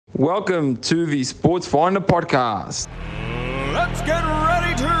Welcome to the Sports Finder podcast. Let's get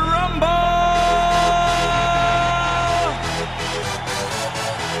ready to rumble!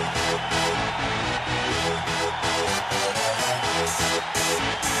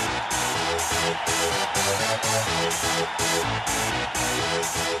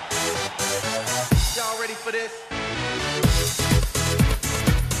 Y'all ready for this?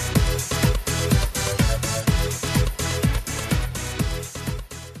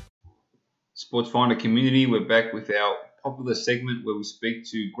 Sports Finder community, we're back with our popular segment where we speak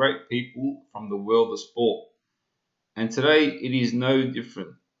to great people from the world of sport. And today it is no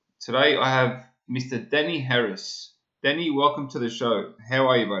different. Today I have Mr. Danny Harris. Danny, welcome to the show. How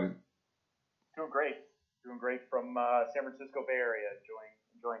are you, buddy? Doing great from San Francisco Bay Area,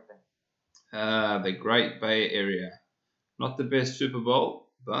 enjoying things. The Great Bay Area. Not the best Super Bowl,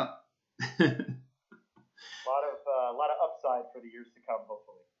 but A lot of upside for the years to come,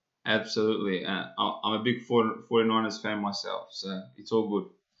 hopefully. absolutely. I'm a big 49ers fan myself, so it's all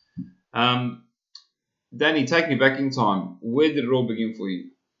good. Danny, take me back in time. Where did it all begin for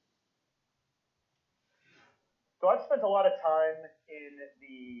you? So I've spent a lot of time in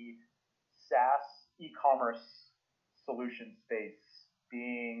the SaaS e-commerce solution space,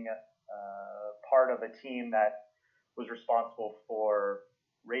 being part of a team that was responsible for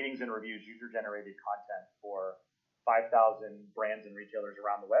ratings and reviews, user-generated content for 5,000 brands and retailers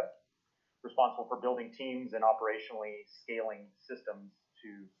around the web, responsible for building teams and operationally scaling systems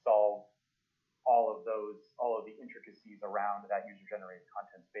to solve all of the intricacies around that user-generated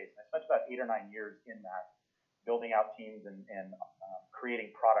content space. And I spent about 8 or 9 years in that, building out teams and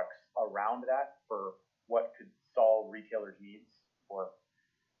creating products around that for what could solve retailers' needs for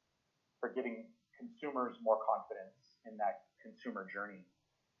giving consumers more confidence in that consumer journey.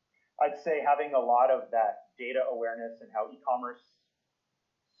 I'd say having a lot of that data awareness and how e-commerce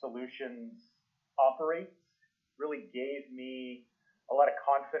solutions operate really gave me a lot of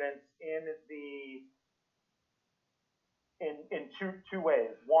confidence in two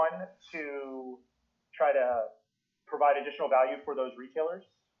ways. One, to try to provide additional value for those retailers.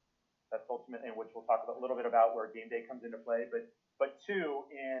 That's ultimately, which we'll talk a little bit about where game day comes into play. But two,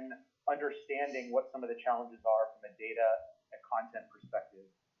 in understanding what some of the challenges are from a data and content perspective,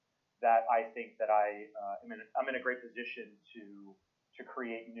 that I think that I'm in a great position to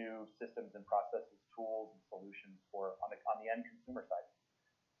create new systems and processes, tools and solutions for on the end consumer side.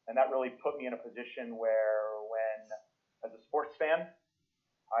 And that really put me in a position where, when as a sports fan,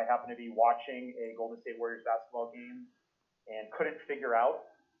 I happened to be watching a Golden State Warriors basketball game and couldn't figure out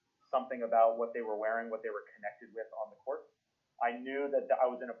something about what they were wearing, what they were connected with on the court. I knew that I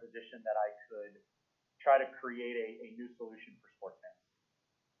was in a position that I could try to create a new solution for sports fans.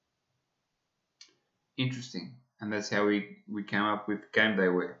 Interesting. And that's how we came up with Game Day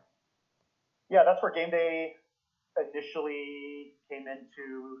Wear. Yeah, that's where Game Day initially came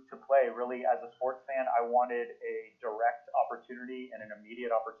into play. Really, as a sports fan, I wanted a direct opportunity and an immediate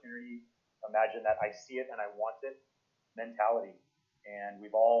opportunity. Imagine that I see it and I want it mentality. And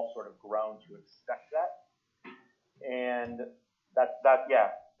we've all sort of grown to expect that. And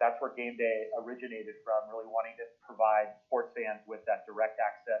that's where Game Day originated from, really wanting to provide sports fans with that direct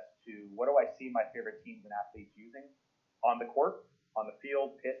access to what do I see my favorite teams and athletes using on the court, on the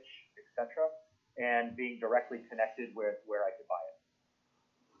field, pitch, etc., and being directly connected with where I could buy it.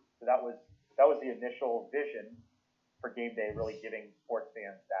 So that was the initial vision for Game Day, really giving sports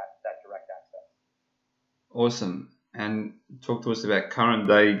fans that direct access. Awesome. And talk to us about current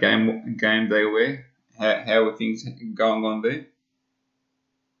day game day wear. How are things going on there?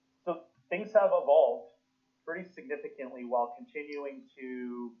 So things have evolved pretty significantly while continuing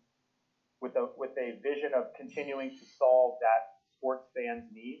to, with a vision of continuing to solve that sports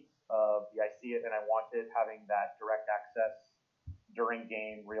fans' needs of the I see it and I want it, having that direct access during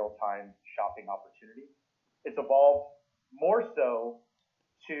game, real-time shopping opportunity. It's evolved more so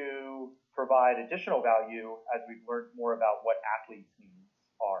to provide additional value as we've learned more about what athletes' needs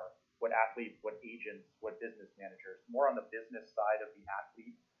are, what athletes, what agents, what business managers, more on the business side of the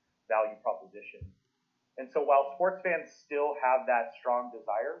athlete value proposition. And so while sports fans still have that strong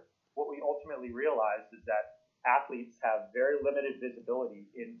desire, what we ultimately realized is that athletes have very limited visibility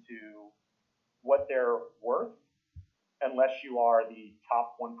into what they're worth unless you are the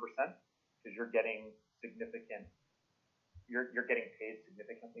top 1%, because you're getting paid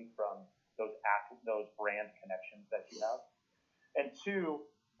significantly from those brand connections that you have. And two,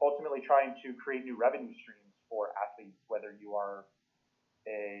 ultimately trying to create new revenue streams for athletes, whether you are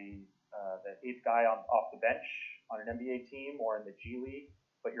the eighth guy off the bench on an NBA team or in the G League,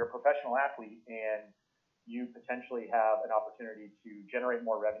 but you're a professional athlete and you potentially have an opportunity to generate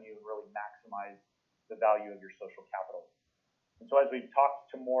more revenue and really maximize the value of your social capital. And so as we've talked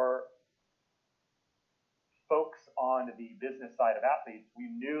to more folks on the business side of athletes,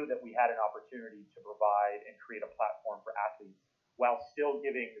 we knew that we had an opportunity to provide and create a platform for athletes while still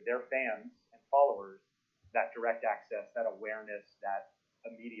giving their fans and followers that direct access, that awareness, that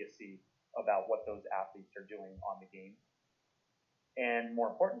immediacy about what those athletes are doing on the game. And more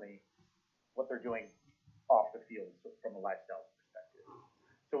importantly, what they're doing off the field from a lifestyle perspective.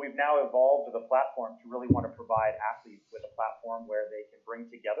 So we've now evolved the platform to really want to provide athletes with a platform where they can bring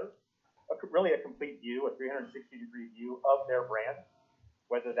together really a complete view, a 360-degree view of their brand,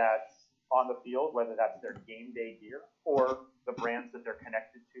 whether that's on the field, whether that's their game day gear, or the brands that they're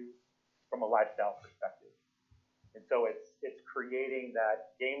connected to from a lifestyle perspective. And so it's creating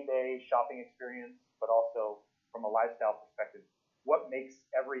that game day shopping experience, but also from a lifestyle perspective, what makes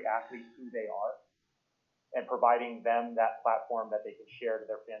every athlete who they are, and providing them that platform that they can share to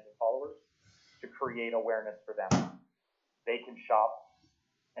their fans and followers to create awareness for them. They can shop,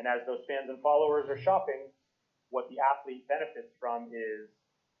 and as those fans and followers are shopping, what the athlete benefits from is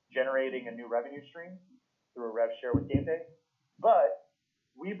generating a new revenue stream through a rev share with Game Day. But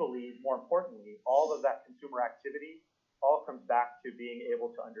we believe, more importantly, all of that consumer activity all comes back to being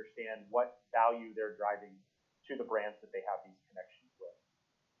able to understand what value they're driving to the brands that they have these connections with,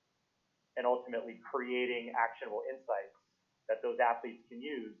 and ultimately creating actionable insights that those athletes can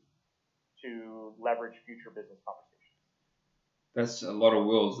use to leverage future business conversations. That's a lot of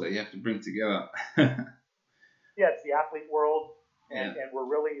worlds that you have to bring together. Yeah, it's the athlete world, and we're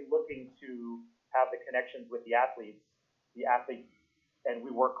really looking to have the connections with the athletes, and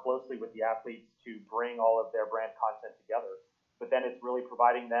we work closely with the athletes to bring all of their brand content together. But then it's really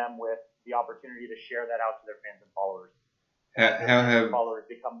providing them with the opportunity to share that out to their fans and followers. How have followers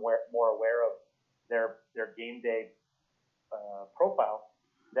become more aware of their game day profile,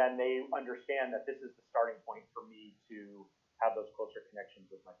 then they understand that this is the starting point for me to have those closer connections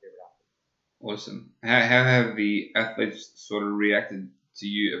with my favorite athletes. Awesome. How have the athletes sort of reacted to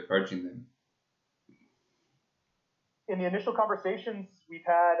you approaching them? In the initial conversations, we've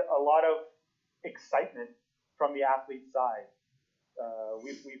had a lot of excitement from the athlete side.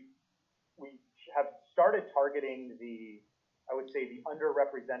 We have started targeting the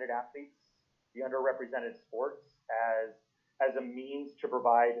underrepresented athletes, the underrepresented sports as a means to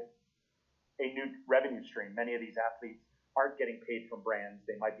provide a new revenue stream. Many of these athletes aren't getting paid from brands.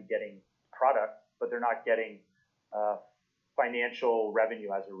 They might be getting product, but they're not getting financial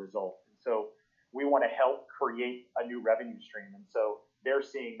revenue as a result. And so we want to help create a new revenue stream. And so they're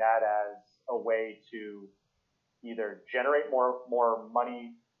seeing that as a way to either generate more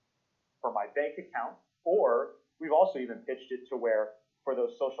money for my bank account, or we've also even pitched it to where for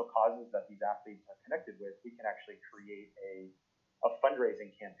those social causes that these athletes are connected with, we can actually create a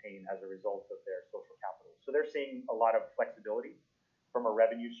fundraising campaign as a result of their social capital. So they're seeing a lot of flexibility from a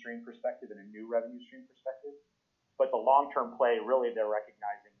revenue stream perspective and a new revenue stream perspective. But the long-term play really they're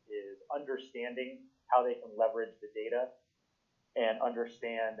recognizing is understanding how they can leverage the data and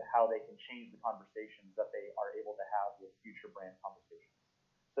understand how they can change the conversations that they are able to have with future brand conversations.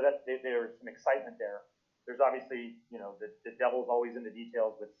 So there's some excitement there. There's obviously, the devil's always in the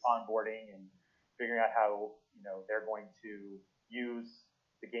details with onboarding and figuring out how, they're going to use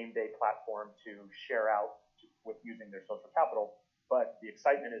the Game Day platform to share out with using their social capital. But the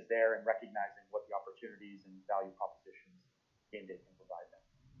excitement is there and recognizing what the opportunities and value propositions Game Day can provide them.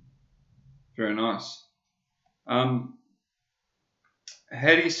 Very nice.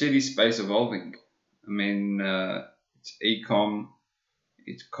 How do you see this space evolving? I mean, it's e-com,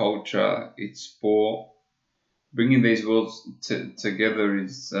 it's culture, it's sport. Bringing these worlds together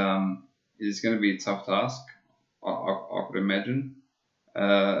is going to be a tough task, I could imagine.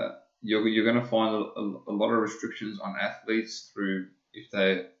 You're going to find a lot of restrictions on athletes through if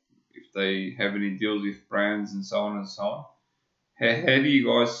they have any deals with brands and so on and so on. How do you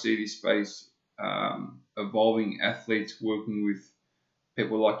guys see this space evolving? Athletes working with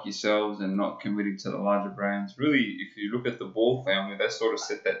people like yourselves and not committing to the larger brands. Really, if you look at the Ball family, they sort of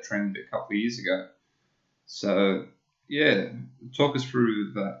set that trend a couple of years ago. So yeah, talk us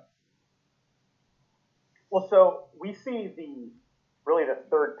through that. Well, so we see the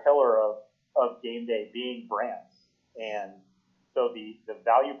third pillar of Game Day being brands. And so the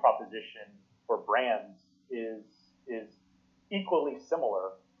value proposition for brands is equally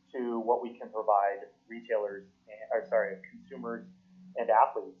similar to what we can provide consumers and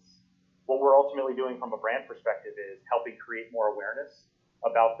athletes. What we're ultimately doing from a brand perspective is helping create more awareness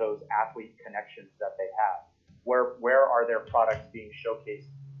about those athlete connections that they have. Where are their products being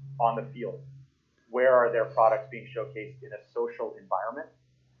showcased on the field? where are their products being showcased in a social environment.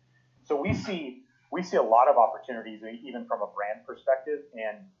 So we see a lot of opportunities, even from a brand perspective,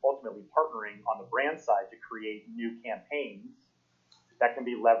 and ultimately partnering on the brand side to create new campaigns that can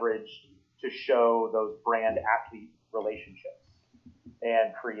be leveraged to show those brand-athlete relationships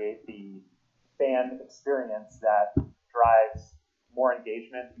and create the fan experience that drives more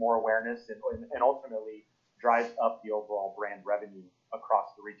engagement, more awareness, and ultimately drives up the overall brand revenue across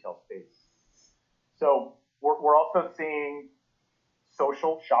the retail space. So we're also seeing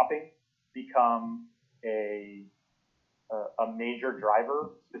social shopping become a major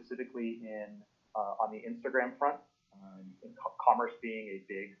driver, specifically on the Instagram front, and commerce being a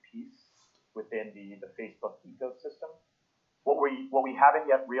big piece within the Facebook ecosystem. What we haven't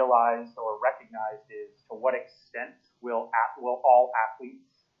yet realized or recognized is to what extent will all athletes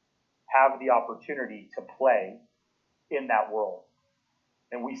have the opportunity to play in that world.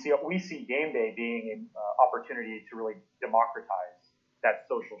 And we see game day being an opportunity to really democratize that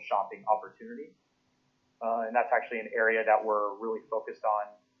social shopping opportunity. And that's actually an area that we're really focused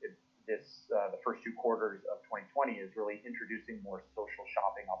on the first 2 quarters of 2020 is really introducing more social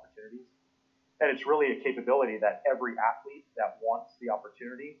shopping opportunities. And it's really a capability that every athlete that wants the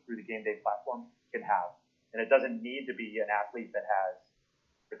opportunity through the game day platform can have. And it doesn't need to be an athlete that has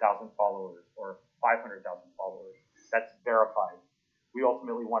 1,000 followers or 500,000 followers. That's verified. We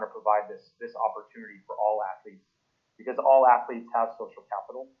ultimately want to provide this opportunity for all athletes, because all athletes have social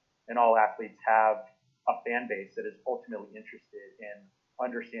capital and all athletes have a fan base that is ultimately interested in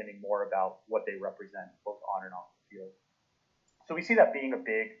understanding more about what they represent both on and off the field. So we see that being a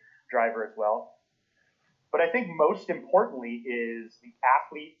big driver as well. But I think most importantly is the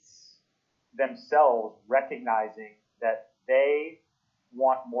athletes themselves recognizing that they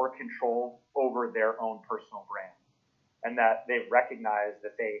want more control over their own personal brand, and that they recognize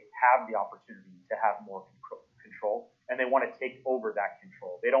that they have the opportunity to have more control, and they want to take over that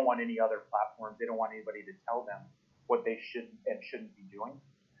control. They don't want any other platforms. They don't want anybody to tell them what they should and shouldn't be doing,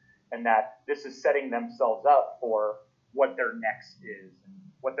 and that this is setting themselves up for what their next is. And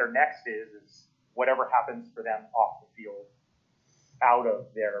what their next is whatever happens for them off the field, out of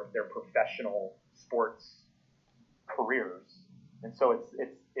their professional sports careers. And so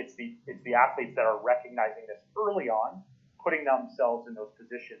it's the athletes that are recognizing this early on, putting themselves in those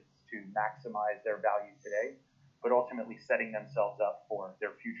positions to maximize their value today, but ultimately setting themselves up for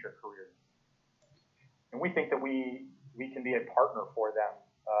their future careers. And we think that we can be a partner for them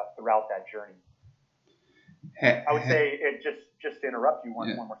throughout that journey. I would say, just to interrupt you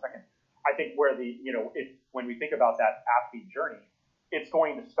one more second, I think where when we think about that athlete journey, it's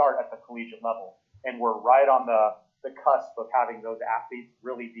going to start at the collegiate level, and we're right on the cusp of having those athletes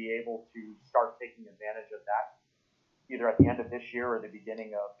really be able to start taking advantage of that, either at the end of this year or the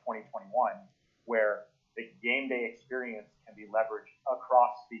beginning of 2021, where the game day experience can be leveraged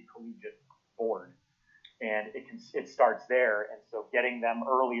across the collegiate board. And it starts there. And so getting them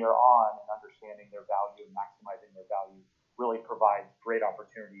earlier on and understanding their value and maximizing their value really provides great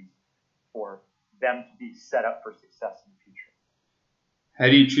opportunities for them to be set up for success in the future. How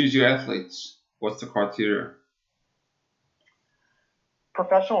do you choose your athletes? What's the criteria?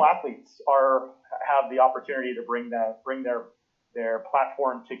 Professional athletes have the opportunity to bring their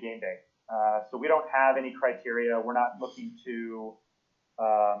platform to game day. So we don't have any criteria. We're not looking to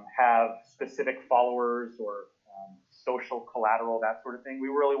have specific followers or social collateral, that sort of thing. We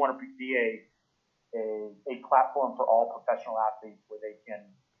really want to be a platform for all professional athletes where they can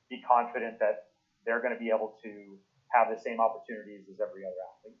be confident that they're going to be able to have the same opportunities as every other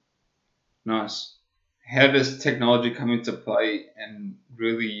athlete. Nice. How does technology come into play and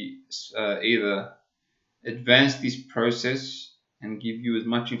really either advance this process and give you as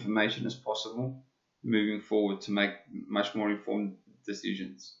much information as possible moving forward to make much more informed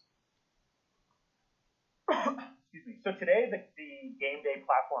decisions? Excuse me. So today the game day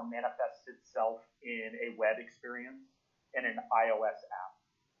platform manifests itself in a web experience and an iOS app.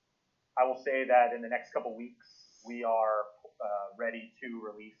 I will say that in the next couple weeks, we are ready to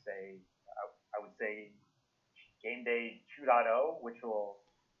release I would say, Game Day 2.0, which will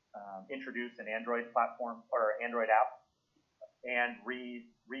introduce an Android platform or Android app and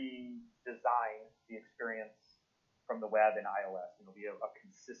redesign the experience from the web and iOS. It'll be a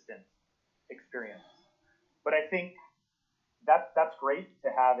consistent experience. But I think that's great to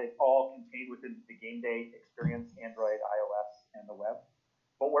have it all contained within the Game Day experience, Android, iOS, and the web.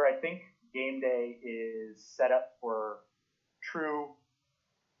 But where I think Game Day is set up for true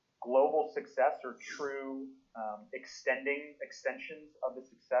global success or true extensions of the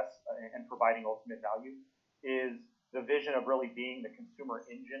success and providing ultimate value is the vision of really being the consumer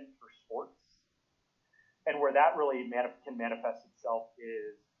engine for sports And where that really can manifest itself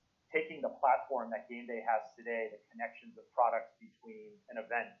is taking the platform that Game Day has today, the connections of products between an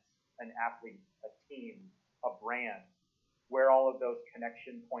event, an athlete, a team, a brand, where all of those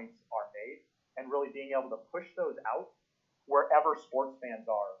connection points are made, and really being able to push those out wherever sports fans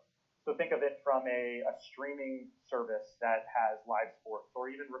are. So think of it from a streaming service that has live sports or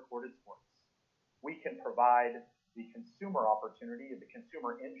even recorded sports. We can provide the consumer opportunity, the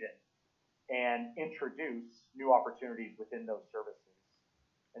consumer engine, and introduce new opportunities within those services.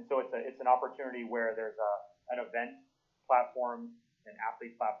 And so it's an opportunity where there's an event platform, an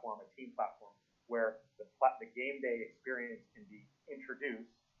athlete platform, a team platform, where the Game Day experience can be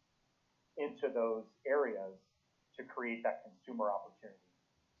introduced into those areas to create that consumer opportunity.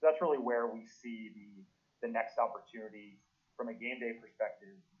 So that's really where we see the next opportunity from a Game Day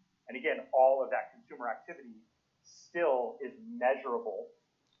perspective. And again, all of that consumer activity still is measurable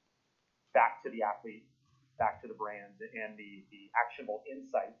back to the athlete, back to the brands, and the actionable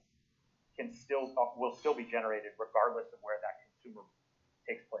insights will still be generated regardless of where that consumer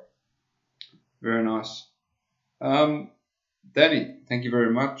takes place. Very nice. Danny, thank you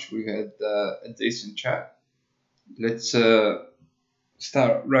very much. We had a decent chat. Let's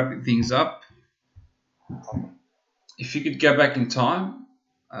start wrapping things up. If you could go back in time,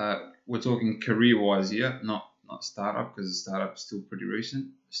 we're talking career-wise here, not startup, because the startup's still pretty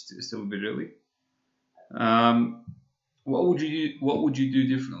recent, still a bit early. What would you do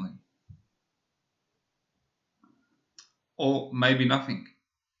differently? Or maybe nothing.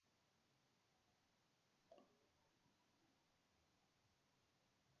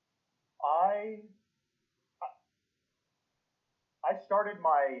 I started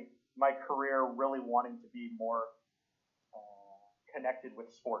my career really wanting to be more connected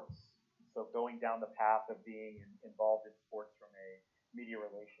with sports. So going down the path of being involved in sports from a media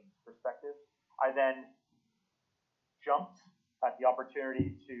relations perspective. I then jumped at the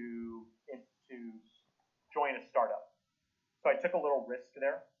opportunity to join a startup. So I took a little risk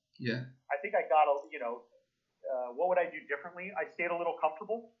there. Yeah. I think I got what would I do differently? I stayed a little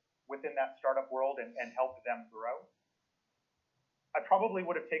comfortable within that startup world and helped them grow. I probably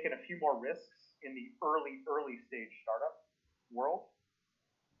would have taken a few more risks in the early stage startup world,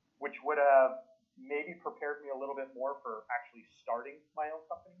 which would have maybe prepared me a little bit more for actually starting my own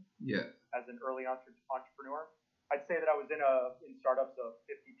company. Yeah. As an early entrepreneur. I'd say that I was in startups of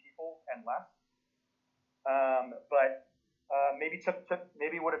 50 people and less. But maybe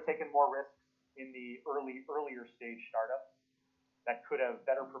would have taken more risks in the earlier stage startups that could have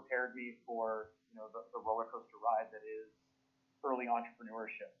better prepared me for the roller coaster ride that is early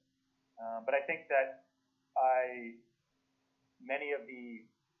entrepreneurship. But I think that many of the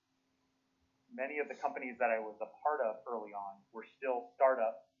companies that I was a part of early on were still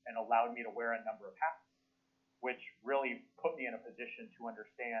startups and allowed me to wear a number of hats, which really put me in a position to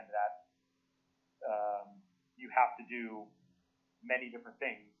understand that you have to do many different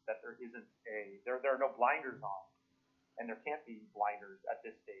things, that there are no blinders on, and there can't be blinders at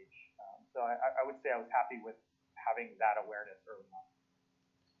this stage. So I would say I was happy with having that awareness early on.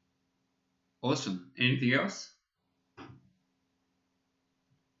 Awesome. Anything else?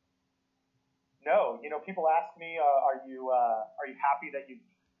 No. People ask me, are you happy that you've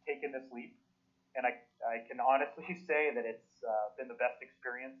taken this leap? And I can honestly say that it's been the best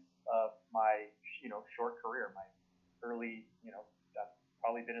experience of my short career. My early, I've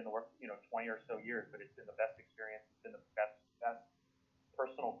probably been in the work 20 or so years, but it's been the best experience. It's been the best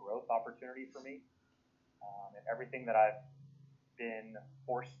personal growth opportunity for me. And everything that I've been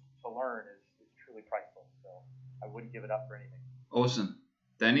forced to learn is truly priceless. So I wouldn't give it up for anything. Awesome,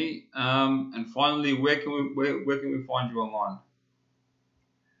 Danny. And finally, where can we find you online?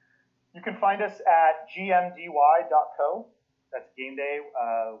 You can find us at gmdy.co. That's Game Day,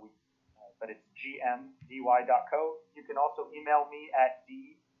 but it's gmdy.co. You can also email me at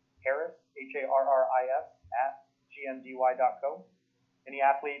dharris, Harris, at gmdy.co. Any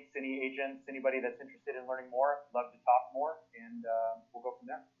athletes, any agents, anybody that's interested in learning more, love to talk more, and we'll go from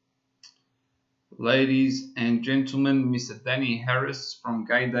there. Ladies and gentlemen, Mr. Danny Harris from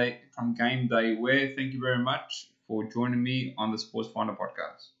Game Day Wear, thank you very much for joining me on the Sports Finder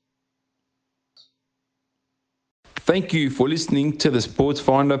podcast. Thank you for listening to the Sports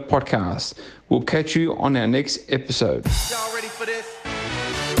Finder podcast. We'll catch you on our next episode. Y'all ready for this?